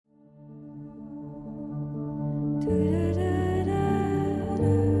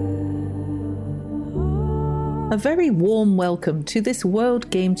A very warm welcome to this World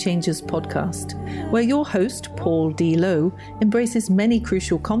Game Changers podcast, where your host, Paul D. Lowe, embraces many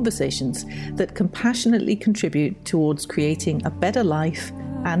crucial conversations that compassionately contribute towards creating a better life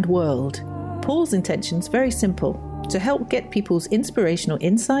and world. Paul's intention's very simple: to help get people's inspirational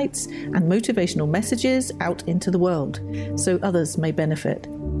insights and motivational messages out into the world, so others may benefit.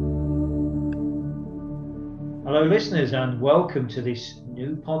 Hello listeners, and welcome to this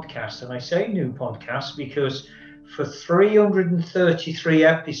new podcast. And I say new podcast because for 333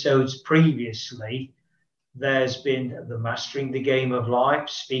 episodes previously, there's been the Mastering the Game of Life,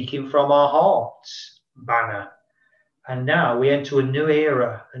 Speaking from Our Hearts banner. And now we enter a new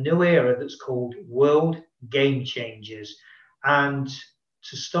era that's called World Game Changers. And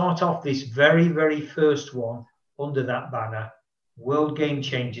to start off this very, very first one under that banner, World Game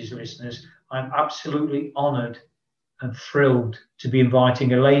Changers listeners, I'm absolutely honoured and thrilled to be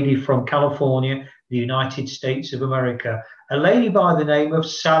inviting a lady from California, the United States of America, a lady by the name of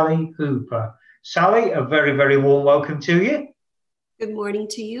Sally Hooper. Sally, a very, very warm welcome to you. Good morning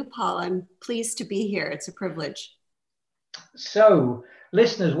to you, Paul. I'm pleased to be here. It's a privilege. So,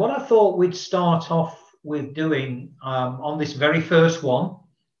 listeners, what I thought we'd start off with doing on this very first one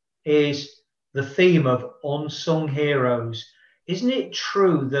is the theme of unsung heroes. Isn't it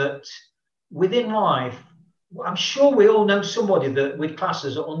true that within life, I'm sure we all know somebody that we'd class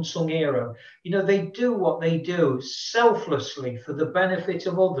as an unsung hero. You know, they do what they do selflessly for the benefit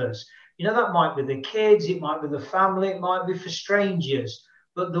of others. You know, that might be the kids, it might be the family, it might be for strangers.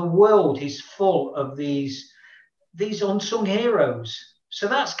 But the world is full of these unsung heroes. So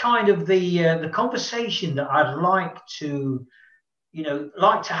that's kind of the conversation that I'd like to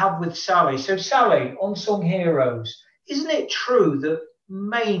have with Sally. So Sally, unsung heroes. Isn't it true that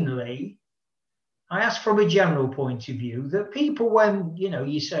mainly, I ask from a general point of view, that people, when,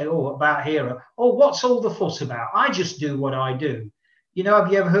 you say, about hero, what's all the fuss about? I just do what I do. Have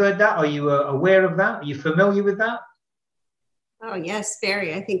you ever heard that? Are you aware of that? Are you familiar with that? Oh, yes,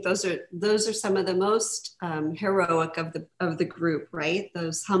 very. I think those are some of the most heroic of the group, right?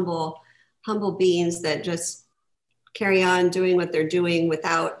 Those humble beings that just carry on doing what they're doing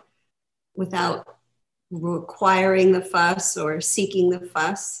without requiring the fuss or seeking the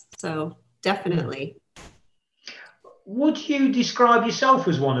fuss. So definitely. Would you describe yourself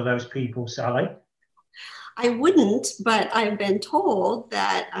as one of those people, Sally? I wouldn't, but I've been told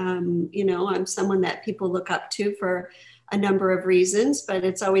that, I'm someone that people look up to for a number of reasons, but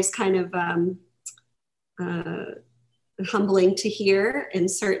it's always kind of humbling to hear, and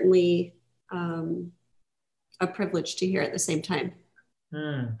certainly a privilege to hear at the same time.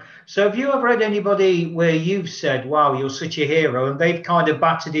 So have you ever had anybody where you've said, wow, you're such a hero, and they've kind of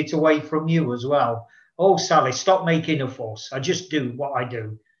battered it away from you as well? Oh, Sally, stop making a fuss. I just do what I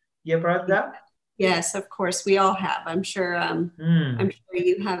do. You ever had that? Yes, of course. We all have. I'm sure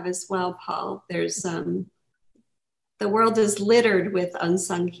you have as well, Paul. There's the world is littered with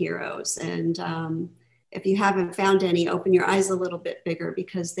unsung heroes. And if you haven't found any, open your eyes a little bit bigger,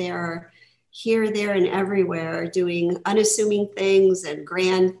 because they are here, there, and everywhere, doing unassuming things and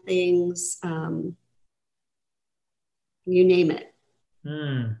grand things. You name it.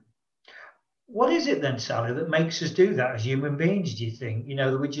 What is it then, Sally, that makes us do that as human beings, do you think?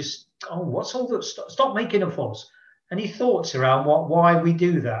 That we just, what's all that? Stop making a fuss. Any thoughts around why we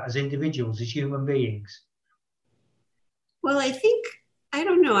do that as individuals, as human beings? Well, I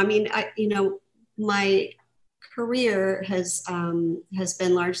don't know. I mean, my career has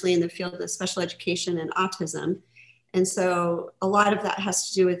been largely in the field of special education and autism. And so a lot of that has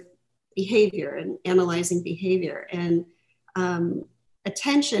to do with behavior and analyzing behavior. And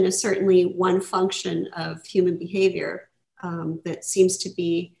attention is certainly one function of human behavior that seems to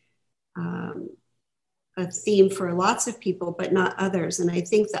be a theme for lots of people, but not others. And I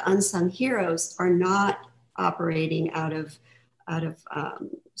think the unsung heroes are not operating out of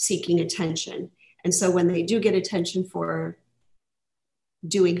seeking attention. And so when they do get attention for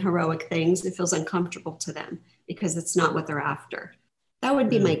doing heroic things, it feels uncomfortable to them because it's not what they're after. That would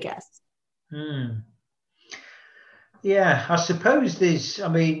be my guess. Yeah, I suppose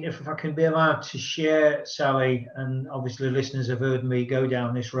if I can be allowed to share, Sally, and obviously listeners have heard me go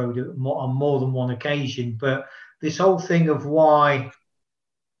down this road on more than one occasion, but this whole thing of why,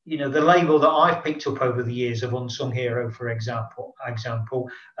 the label that I've picked up over the years of unsung hero, for example,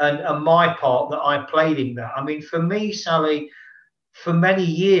 and my part that I played in that. I mean, for me, Sally, for many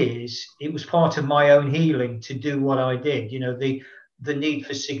years, it was part of my own healing to do what I did. The need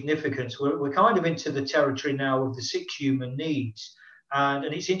for significance. We're kind of into the territory now of the 6 human needs. And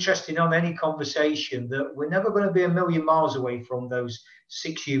it's interesting on any conversation that we're never going to be a million miles away from those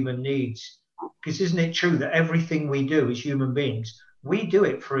 6 human needs. Because isn't it true that everything we do as human beings, we do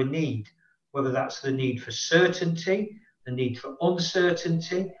it for a need, whether that's the need for certainty, the need for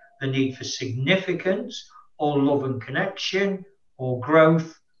uncertainty, the need for significance, or love and connection, or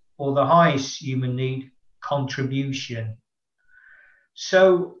growth, or the highest human need, contribution.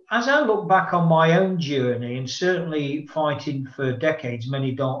 So as I look back on my own journey, and certainly fighting for decades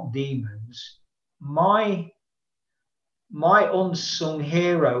many dark demons, my unsung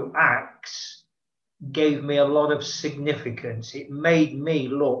hero acts gave me a lot of significance. It made me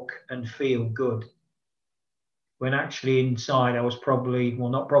look and feel good, when actually inside I was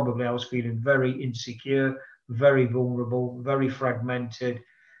I was feeling very insecure, very vulnerable, very fragmented.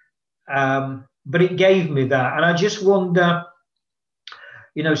 But it gave me that. And I just wonder,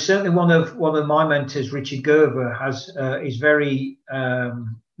 certainly one of my mentors, Richard Gerber, is very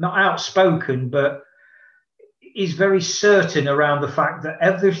not outspoken, but is very certain around the fact that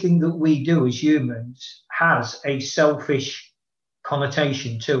everything that we do as humans has a selfish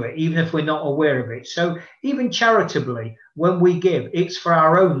connotation to it, even if we're not aware of it. So even charitably, when we give, it's for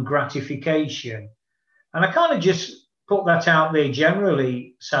our own gratification. And I kind of just put that out there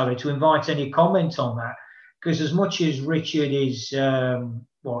generally, Sally, to invite any comment on that. Because as much as Richard is, he's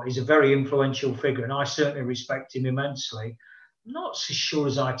a very influential figure, and I certainly respect him immensely, I'm not so sure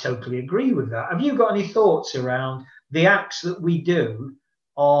as I totally agree with that. Have you got any thoughts around the acts that we do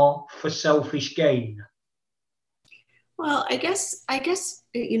are for selfish gain? Well, I guess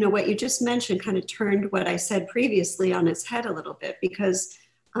what you just mentioned kind of turned what I said previously on its head a little bit, because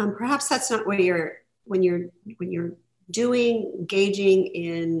perhaps that's not what when you're doing, engaging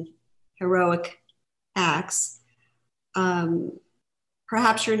in heroic acts,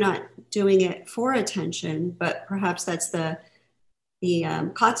 perhaps you're not doing it for attention, but perhaps that's the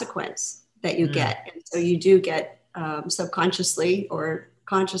consequence that you get. And so you do get subconsciously or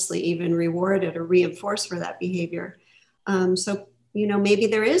consciously even rewarded or reinforced for that behavior. So maybe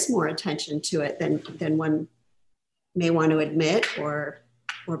there is more attention to it than one may want to admit or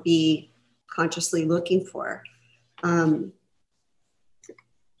be consciously looking for.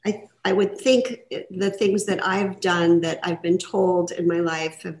 I would think the things that I've done that I've been told in my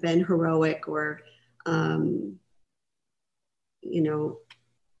life have been heroic or,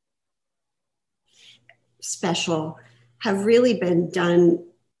 special, have really been done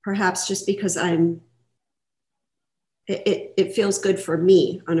perhaps just because it feels good for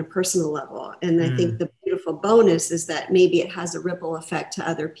me on a personal level. And I think the beautiful bonus is that maybe it has a ripple effect to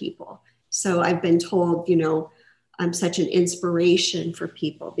other people. So I've been told, I'm such an inspiration for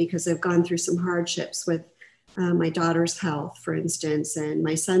people because I've gone through some hardships with my daughter's health, for instance, and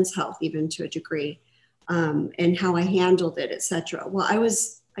my son's health, even to a degree, and how I handled it, etc. Well,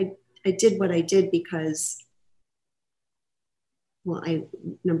 I did what I did because,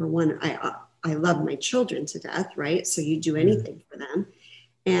 number one, I love my children to death, right? So you do anything for them.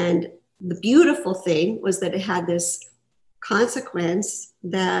 And the beautiful thing was that it had this consequence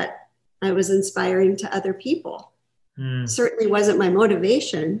that I was inspiring to other people. Certainly wasn't my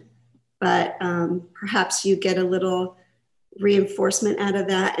motivation, but perhaps you get a little reinforcement out of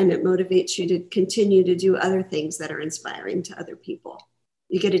that, and it motivates you to continue to do other things that are inspiring to other people.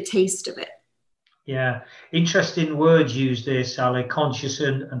 You get a taste of it. Yeah, interesting words used there, Sally, conscious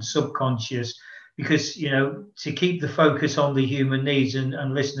and subconscious, because, to keep the focus on the human needs,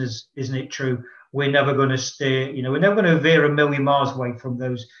 and listeners, isn't it true? We're never going to steer, we're never going to veer a million miles away from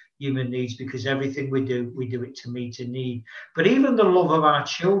those human needs, because everything we do it to meet a need. But even the love of our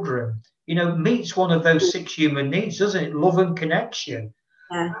children, meets one of those 6 human needs, doesn't it? Love and connection.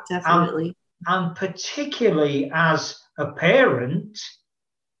 Yeah, definitely. And particularly as a parent,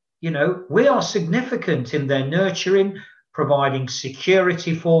 we are significant in their nurturing, providing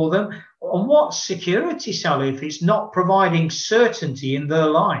security for them. And what's security, Sally, if it's not providing certainty in their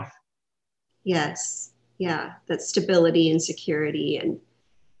life? Yes. Yeah. That stability and security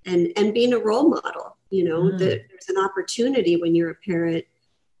and being a role model, that there's an opportunity when you're a parent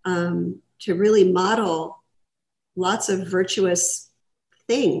to really model lots of virtuous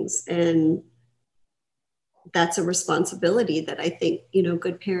things. And that's a responsibility that I think,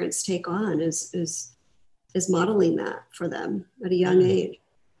 good parents take on is modeling that for them at a young age.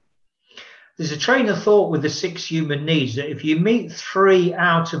 There's a train of thought with the 6 human needs that if you meet 3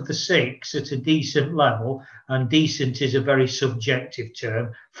 out of the 6 at a decent level, and decent is a very subjective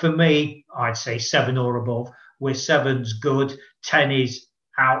term, for me, I'd say 7 or above, where 7's good, 10 is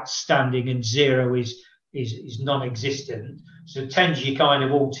outstanding, and 0 is non-existent. So 10's your kind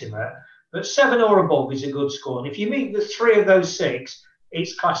of ultimate, but 7 or above is a good score. And if you meet the 3 of those 6,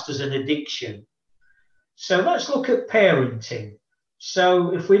 it's classed as an addiction. So let's look at parenting.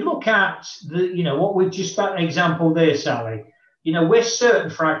 So if we look at what we've just, that example there, Sally, we're certain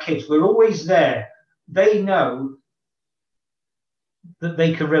for our kids, we're always there. They know that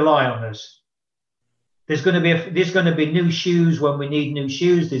they can rely on us. There's going to be new shoes when we need new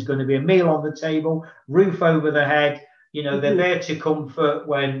shoes. There's going to be a meal on the table, roof over the head. They're there to comfort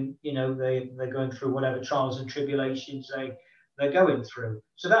when, they're going through whatever trials and tribulations they're going through.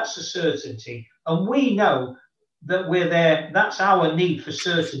 So that's the certainty. And we know that we're there. That's our need for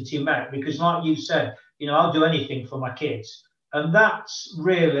certainty met, because like you said, I'll do anything for my kids. And that's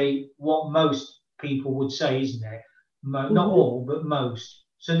really what most people would say, isn't it? Not all, but most.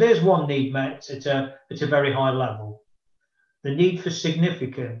 So there's one need met at a very high level. The need for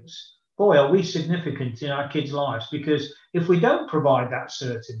significance. Boy, are we significant in our kids' lives? Because if we don't provide that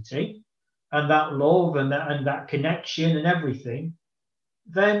certainty and that love and that connection and everything,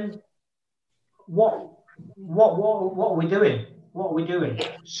 then what are we doing? What are we doing?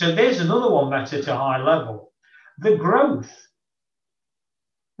 So there's another one met at a high level. The growth.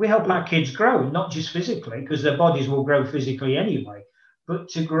 We help our kids grow, not just physically, because their bodies will grow physically anyway, but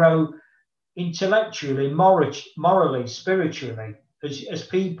to grow intellectually, morally, spiritually, as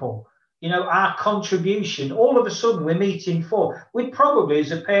people. Our contribution, all of a sudden we're meeting for. We'd probably,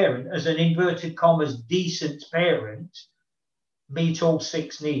 as a parent, as an inverted commas, decent parent, meet all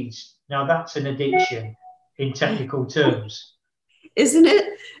 6 needs. Now that's an addiction in technical terms. Isn't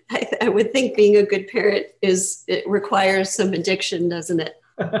it? I would think being a good parent it requires some addiction, doesn't it?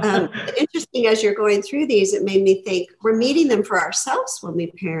 Interesting, as you're going through these, it made me think we're meeting them for ourselves when we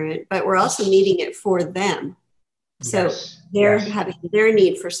parent, but we're also meeting it for them. So they're having their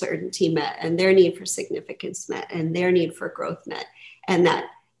need for certainty met, and their need for significance met, and their need for growth met. And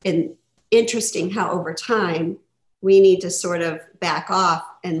interesting how over time we need to sort of back off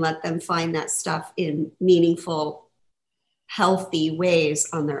and let them find that stuff in meaningful, healthy ways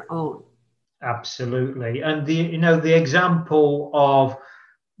on their own. Absolutely. And the example of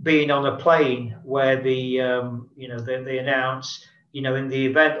being on a plane where they announce, in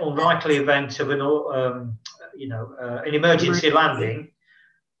the unlikely event of an emergency landing,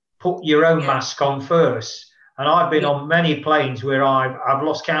 put your own mask on first. And I've been on many planes where I've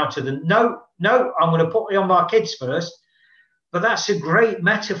lost count of them. No, I'm going to put it on my kids first. But that's a great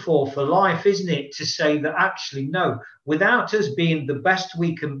metaphor for life, isn't it? To say that actually, no, without us being the best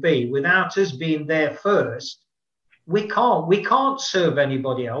we can be, without us being there first, we can't serve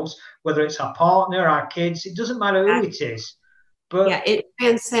anybody else, whether it's our partner, our kids, it doesn't matter who it is. But yeah, it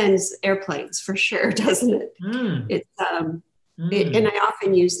transcends airplanes for sure, doesn't it? It's and I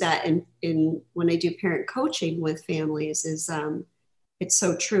often use that in when I do parent coaching with families. It's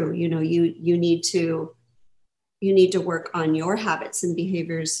so true. You need to work on your habits and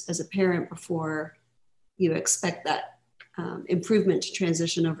behaviors as a parent before you expect that improvement to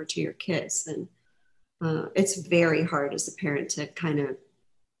transition over to your kids. And it's very hard as a parent to kind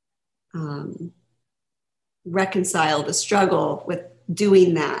of reconcile the struggle with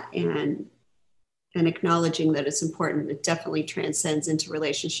doing that and acknowledging that it's important. It definitely transcends into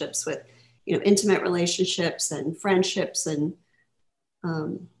relationships with, intimate relationships and friendships, and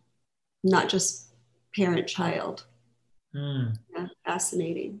not just parent-child. Yeah,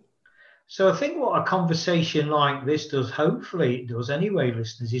 fascinating. So I think what a conversation like this does, hopefully it does anyway,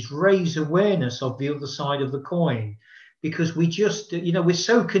 listeners, is raise awareness of the other side of the coin. Because we just, we're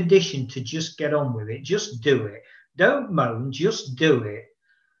so conditioned to just get on with it, just do it. Don't moan, just do it.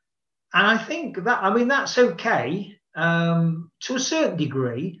 And I think that's okay to a certain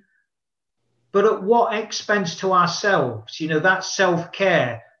degree, but at what expense to ourselves? That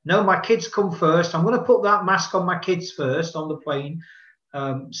self-care. No, my kids come first. I'm going to put that mask on my kids first on the plane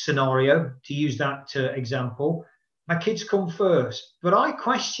scenario, to use that example. My kids come first. But I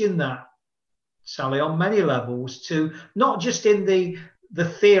question that, Sally, on many levels, to not just in the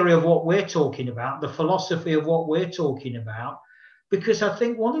theory of what we're talking about, the philosophy of what we're talking about, because I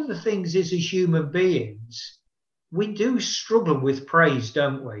think one of the things is, as human beings, we do struggle with praise,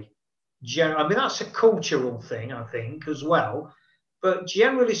 don't we? That's a cultural thing, I think, as well. But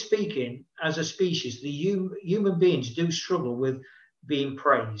generally speaking, as a species, the human beings do struggle with being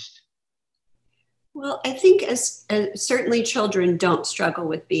praised. Well, I think as certainly children don't struggle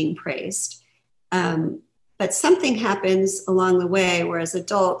with being praised. But something happens along the way, where as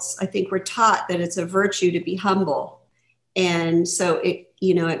adults, I think we're taught that it's a virtue to be humble. And so it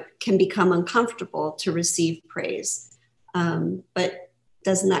can become uncomfortable to receive praise. But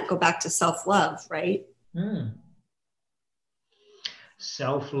doesn't that go back to self-love, right?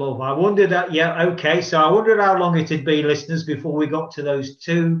 Self-love. I wondered that. Yeah, okay. So I wondered how long it'd be, listeners, before we got to those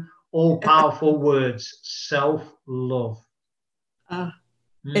two all-powerful words, self-love.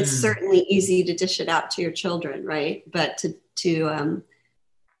 It's certainly easy to dish it out to your children, right? But to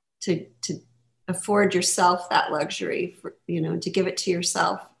afford yourself that luxury, for, to give it to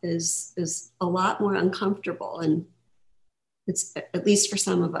yourself is a lot more uncomfortable, and it's, at least for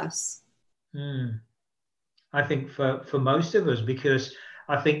some of us. I think for most of us, because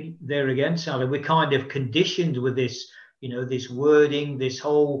I think there again, Sally, we're kind of conditioned with this, this wording, this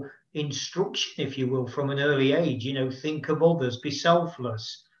whole instruction, if you will, from an early age, think of others, be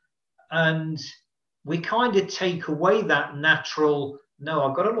selfless. And we kind of take away that natural, no,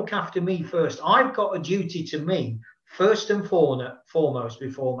 I've got to look after me first. I've got a duty to me, first and foremost,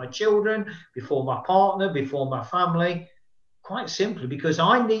 before my children, before my partner, before my family, quite simply because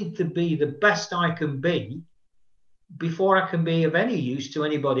I need to be the best I can be before I can be of any use to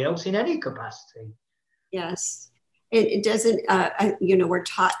anybody else in any capacity. Yes. It doesn't, we're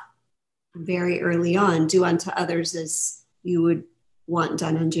taught very early on, do unto others as you would want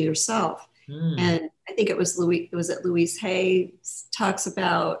done unto yourself. And I think it was Louise Hay talks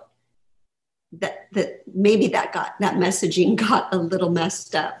about that maybe that messaging got a little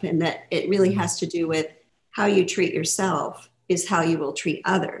messed up, and that it really has to do with how you treat yourself is how you will treat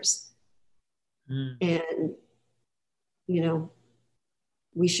others. And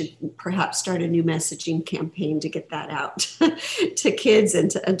we should perhaps start a new messaging campaign to get that out to kids and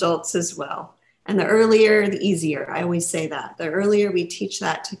to adults as well. And the earlier, the easier. I always say that. The earlier we teach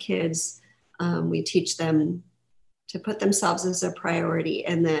that to kids, we teach them to put themselves as a priority,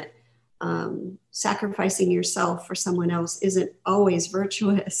 and that sacrificing yourself for someone else isn't always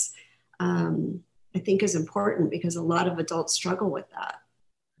virtuous, I think is important, because a lot of adults struggle with that.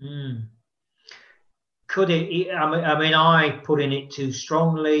 Could it, I putting it too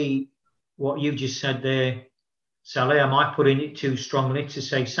strongly, what you just said there, Sally, am I putting it too strongly to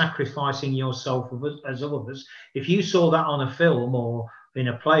say sacrificing yourself as others? If you saw that on a film or in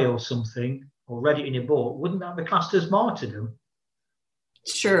a play or something, or read it in a book, wouldn't that be classed as martyrdom?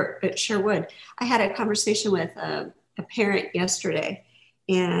 Sure, it sure would. I had a conversation with a parent yesterday,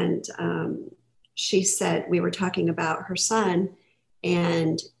 and she said, we were talking about her son,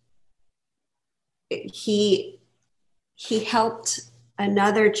 and he helped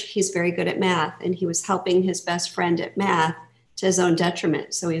he's very good at math, and he was helping his best friend at math to his own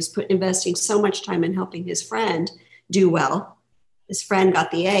detriment. So he was investing so much time in helping his friend do well. His friend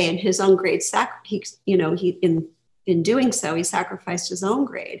got the A, and his own grade in doing so, he sacrificed his own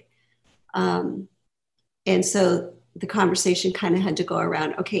grade. And so the conversation kind of had to go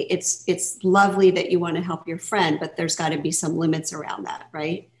around, okay, it's lovely that you want to help your friend, but there's got to be some limits around that,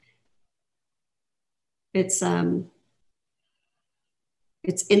 right? It's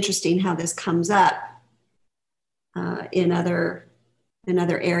interesting how this comes up in other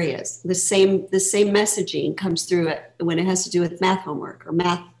areas. The same messaging comes through when it has to do with math homework or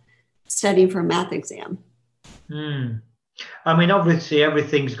studying for a math exam. Obviously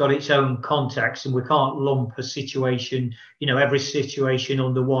everything's got its own context, and we can't lump a situation, every situation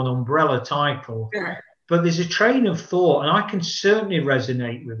under one umbrella title. Sure. But there's a train of thought, and I can certainly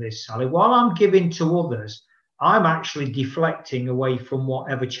resonate with this, Sally. While I'm giving to others, I'm actually deflecting away from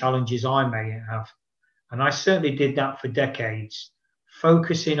whatever challenges I may have. And I certainly did that for decades,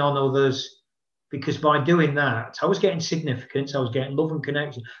 focusing on others, because by doing that, I was getting significance, I was getting love and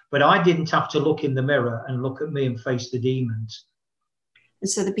connection, but I didn't have to look in the mirror and look at me and face the demons. And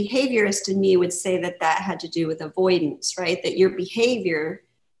so the behaviorist in me would say that had to do with avoidance, right? That your behavior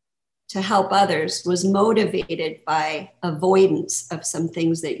to help others was motivated by avoidance of some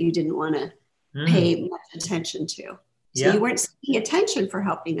things that you didn't want to pay much attention to. So you weren't seeking attention for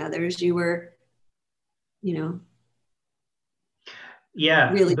helping others. You were, really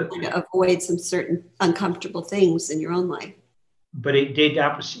trying to avoid some certain uncomfortable things in your own life. But it did,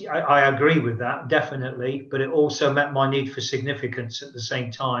 I agree with that, definitely. But it also met my need for significance at the same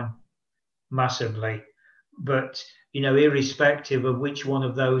time, massively. But irrespective of which one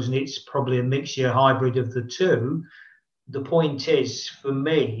of those, and it's probably a mixture, hybrid of the two, the point is, for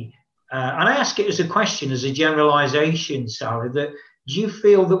me, and I ask it as a question, as a generalization, Sally, that do you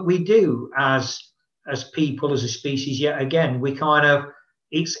feel that we do as people, as a species, yet again,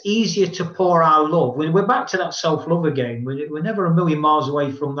 it's easier to pour our love. We're back to that self-love again. We're never a million miles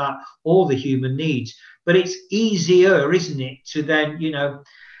away from that, all the human needs. But it's easier, isn't it, to then,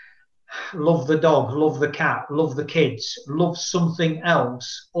 love the dog, love the cat, love the kids, love something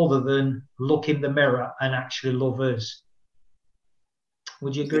else other than look in the mirror and actually love us.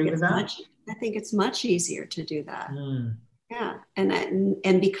 Would you agree with that? I think it's much easier to do that. Yeah.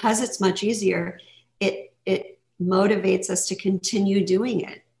 And because it's much easier, it motivates us to continue doing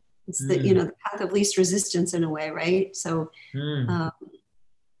it. It's the, the path of least resistance in a way, right? So,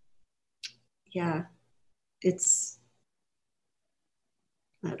 yeah,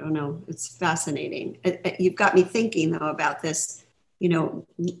 I don't know, it's fascinating. You've got me thinking though about this,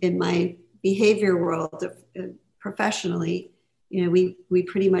 in my behavior world professionally, we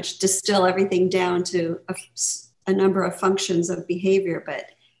pretty much distill everything down to a number of functions of behavior, but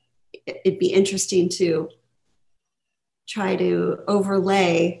it'd be interesting to try to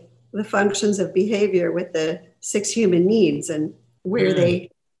overlay the functions of behavior with the 6 human needs and where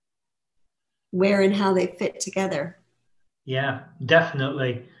and how they fit together. Yeah,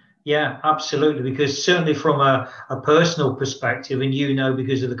 definitely. Yeah, absolutely. Because certainly from a personal perspective, and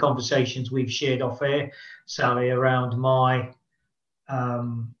because of the conversations we've shared off air, Sally, around my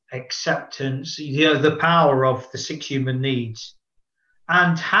acceptance, the power of the 6 human needs,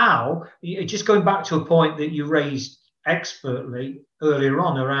 and how, just going back to a point that you raised expertly earlier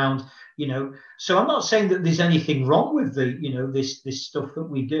on around, so I'm not saying that there's anything wrong with this stuff that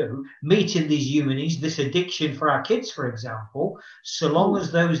we do, meeting these human needs, this addiction for our kids, for example, so long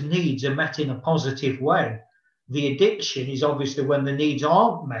as those needs are met in a positive way. The addiction is obviously when the needs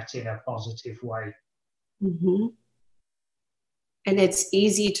aren't met in a positive way. Mm-hmm. And it's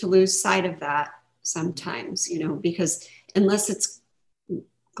easy to lose sight of that sometimes, because unless it's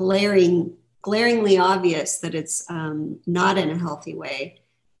glaringly obvious that it's not in a healthy way,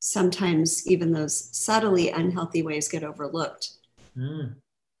 sometimes even those subtly unhealthy ways get overlooked.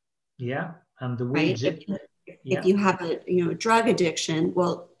 Yeah, and the weeds. Right? If you have a drug addiction,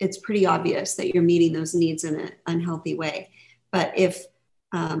 well, it's pretty obvious that you're meeting those needs in an unhealthy way. But if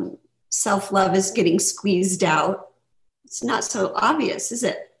self-love is getting squeezed out, it's not so obvious, is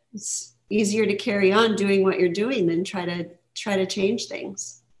it? It's easier to carry on doing what you're doing than try to change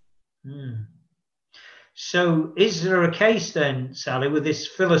things. So is there a case then, Sally, with this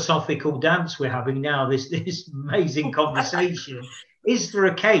philosophical dance we're having now, this amazing conversation, is there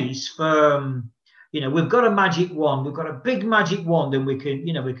a case for, we've got a magic wand, we've got a big magic wand, and we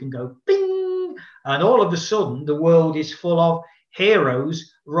can go bing, and all of a sudden the world is full of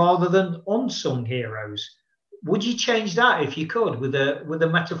heroes rather than unsung heroes. Would you change that if you could with a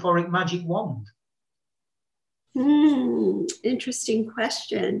metaphoric magic wand? Interesting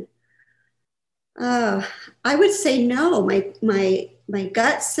question. I would say no. My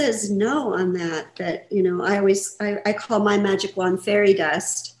gut says no on that. That I call my magic wand fairy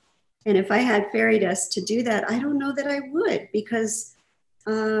dust, and if I had fairy dust to do that, I don't know that I would, because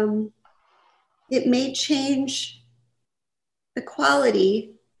it may change the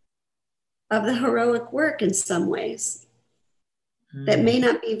quality of the heroic work in some ways that may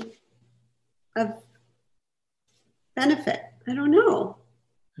not be of benefit. I don't know.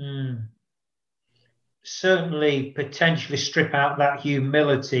 Certainly potentially strip out that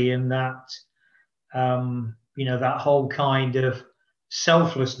humility and that that whole kind of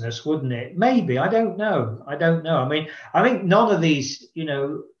selflessness, wouldn't it? Maybe. I don't know. I mean, I think none of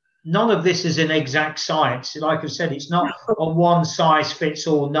this is an exact science. Like I've said, it's not a one size fits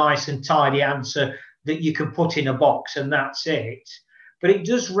all nice and tidy answer that you can put in a box and that's it. But it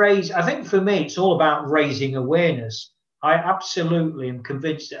does raise, I think for me, it's all about raising awareness. I absolutely am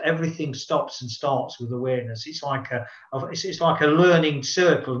convinced that everything stops and starts with awareness. It's like a learning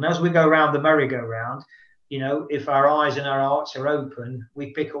circle. And as we go around the merry-go-round, if our eyes and our hearts are open,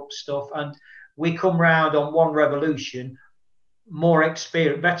 we pick up stuff and we come round on one revolution, more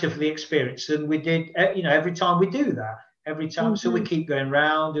experience, better for the experience than we did, every time we do that. Every time. So we keep going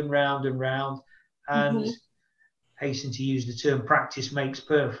round and round and round. And hasten to use the term practice makes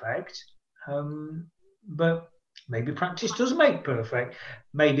perfect. But maybe practice does make perfect.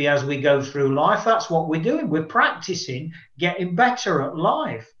 Maybe as we go through life, that's what we're doing. We're practicing getting better at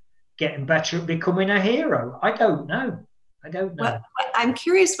life, getting better at becoming a hero. I don't know. Well, I'm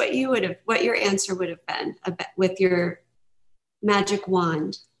curious what your answer would have been with your magic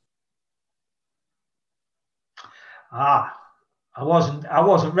wand. I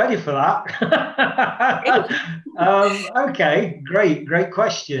wasn't ready for that. Okay, great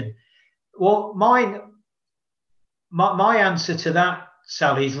question. Well, my answer to that,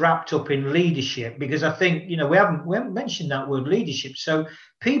 Sally, is wrapped up in leadership, because I think, we haven't mentioned that word leadership. So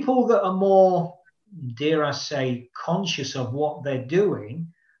people that are more, dare I say, conscious of what they're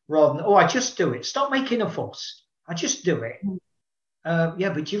doing, rather than, I just do it. Stop making a fuss. I just do it.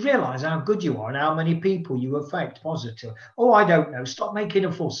 But you realize how good you are and how many people you affect positively. I don't know. Stop making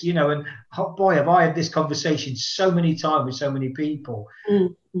a fuss, and boy, have I had this conversation so many times with so many people.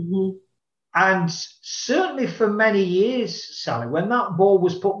 And certainly for many years, Sally, when that ball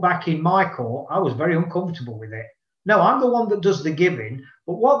was put back in my court, I was very uncomfortable with it. No, I'm the one that does the giving,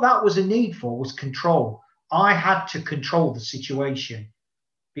 but what that was a need for was control. I had to control the situation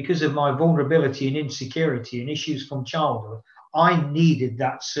because of my vulnerability and insecurity and issues from childhood. I needed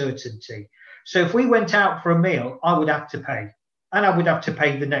that certainty. So if we went out for a meal, I would have to pay, and I would have to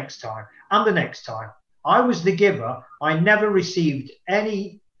pay the next time and the next time. I was the giver. I never received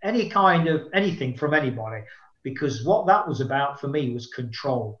any kind of anything from anybody, because what that was about for me was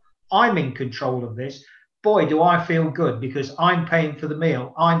control. I'm in control of this. Boy, do I feel good because I'm paying for the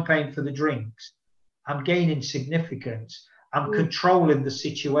meal. I'm paying for the drinks. I'm gaining significance. I'm controlling the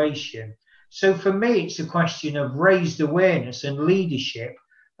situation. So for me, it's a question of raised awareness and leadership.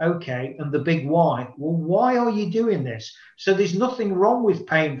 Okay, and the big why. Well, why are you doing this? So there's nothing wrong with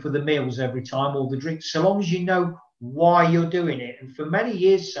paying for the meals every time or the drinks, so long as you know why you're doing it. And for many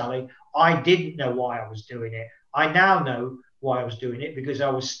years, Sally, I didn't know why I was doing it. I now know why I was doing it, because I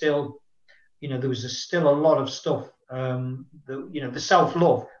was still, there was still a lot of stuff, the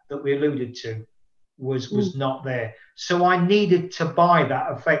self-love that we alluded to was not there. So I needed to buy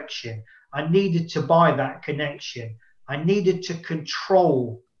that affection. I needed to buy that connection. I needed to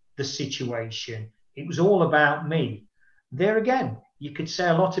control the situation. It was all about me. There again, you could say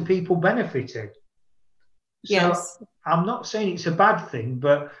a lot of people benefited. Yes. So I'm not saying it's a bad thing,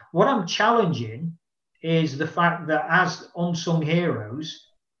 but what I'm challenging is the fact that as unsung heroes,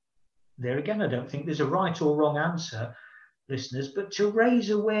 there again, I don't think there's a right or wrong answer, listeners, but to raise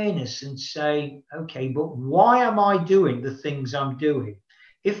awareness and say, okay, but why am I doing the things I'm doing?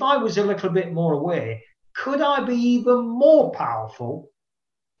 If I was a little bit more aware, could I be even more powerful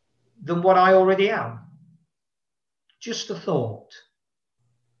than what I already am? Just a thought.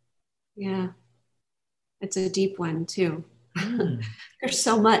 Yeah. It's a deep one too. There's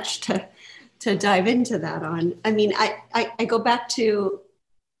so much to dive into that on. I mean, I go back to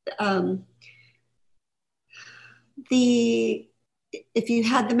if you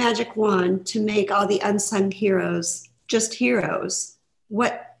had the magic wand to make all the unsung heroes just heroes,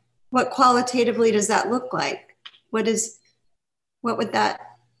 what qualitatively does that look like? What would that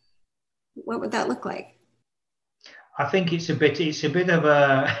look like? I think it's a bit of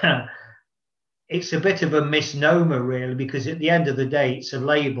a it's a bit of a misnomer, really, because at the end of the day, it's a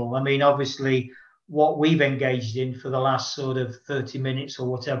label. I mean, obviously, what we've engaged in for the last sort of 30 minutes or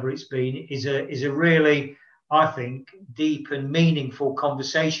whatever it's been is a really, I think, deep and meaningful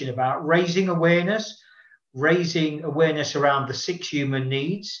conversation about raising awareness around the 6 human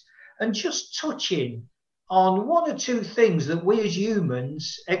needs, and just touching on 1 or 2 things that we as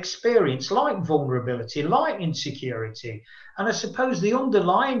humans experience, like vulnerability, like insecurity. And I suppose the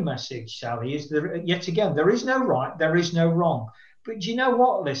underlying message, Sally, is that, yet again, there is no right, there is no wrong. But do you know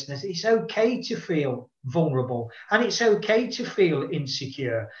what, listeners? It's okay to feel vulnerable, and it's okay to feel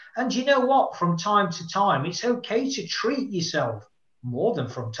insecure. And you know what? From time to time, it's okay to treat yourself, more than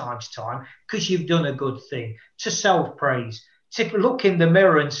from time to time, because you've done a good thing, to self-praise, to look in the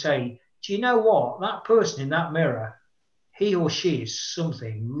mirror and say, do you know what? That person in that mirror, he or she is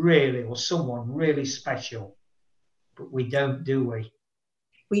something really, or someone really special. But we don't, do we?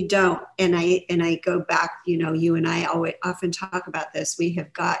 We don't. And I go back, you and I always often talk about this. We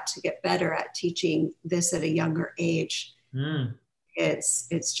have got to get better at teaching this at a younger age.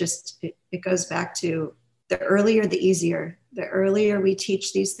 It's just, it goes back to the earlier, the easier. The earlier we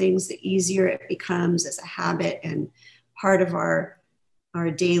teach these things, the easier it becomes as a habit and part of our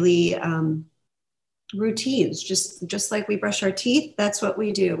daily routines. Just like we brush our teeth, that's what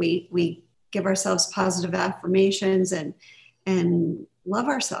we do. We give ourselves positive affirmations and love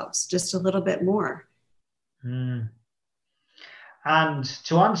ourselves just a little bit more. And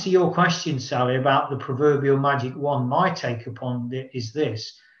to answer your question, Sally, about the proverbial magic wand, my take upon it is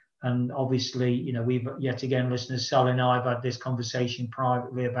this. And obviously, we've yet again, listeners, Sally and I have had this conversation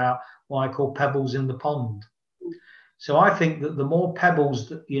privately about what I call pebbles in the pond. So I think that the more pebbles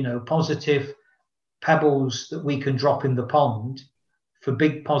that, positive pebbles that we can drop in the pond for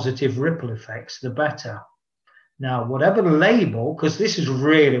big positive ripple effects, the better. Now, whatever label, because this is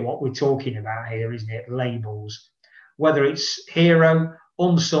really what we're talking about here, isn't it? Labels. Whether it's hero,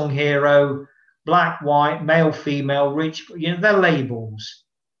 unsung hero, black, white, male, female, rich, they're labels.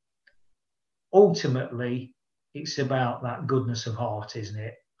 Ultimately, it's about that goodness of heart, isn't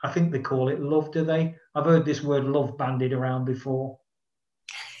it? I think they call it love, do they? I've heard this word love bandied around before.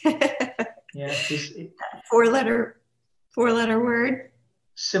 Yeah. Four-letter word.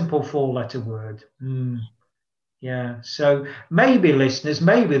 Simple 4-letter word. Yeah. So maybe, listeners,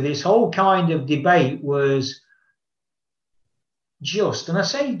 maybe this whole kind of debate was just, and I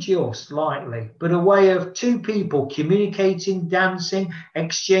say just lightly, but a way of two people communicating, dancing,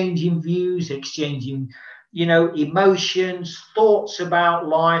 exchanging views, exchanging, emotions, thoughts about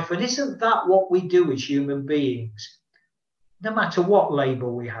life. And isn't that what we do as human beings, no matter what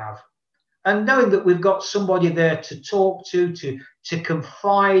label we have? And knowing that we've got somebody there to talk to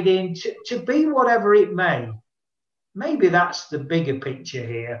confide in, to be whatever it may. Maybe that's the bigger picture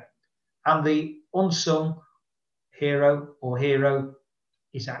here. And the unsung hero or hero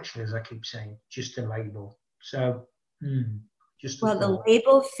is actually, as I keep saying, just a label. So, just a well, thought. The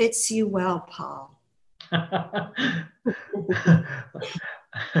label fits you well, Paul.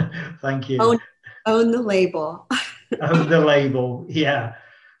 Thank you. Own the label. Own the label, yeah.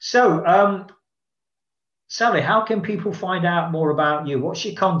 So, Sally, how can people find out more about you? What's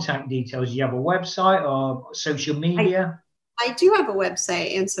your contact details? Do you have a website or social media? I do have a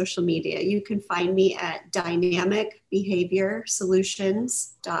website and social media. You can find me at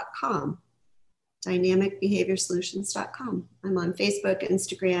dynamicbehaviorsolutions.com. dynamicbehaviorsolutions.com. I'm on Facebook,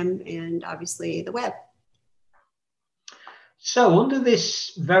 Instagram, and obviously the web. So under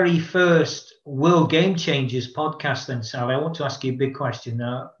this very first World Game Changers podcast then, Sally, I want to ask you a big question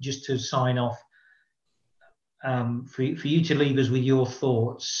now, just to sign off, for you to leave us with your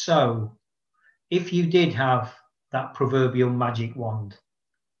thoughts. So if you did have that proverbial magic wand,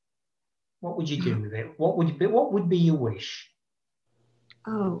 what would you do with it? What would be your wish?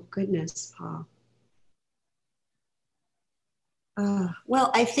 Oh, goodness, Paul. Well,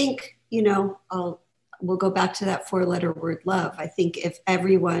 I think, we'll go back to that 4-letter word, love. I think if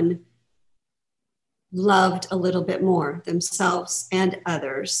everyone loved a little bit more themselves and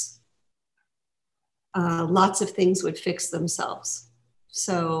others, lots of things would fix themselves.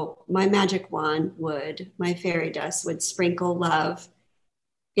 So my magic wand my fairy dust would sprinkle love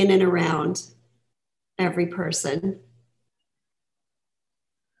in and around every person.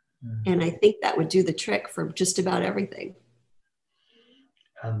 And I think that would do the trick for just about everything.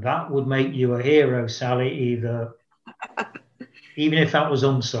 And that would make you a hero, Sally, even if that was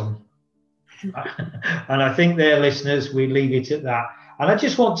unsung. And I think there, listeners, we leave it at that. And I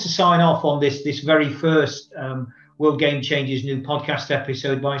just want to sign off on this very first World Game Changers new podcast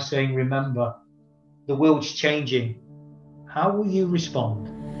episode by saying, remember, the world's changing. How will you respond?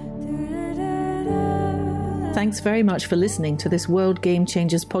 Thanks very much for listening to this World Game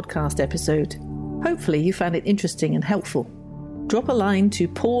Changers podcast episode. Hopefully you found it interesting and helpful. Drop a line to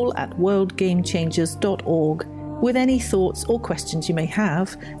paul@worldgamechangers.org with any thoughts or questions you may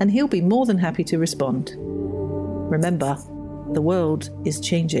have, and he'll be more than happy to respond. Remember, the world is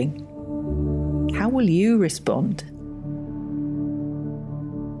changing. How will you respond?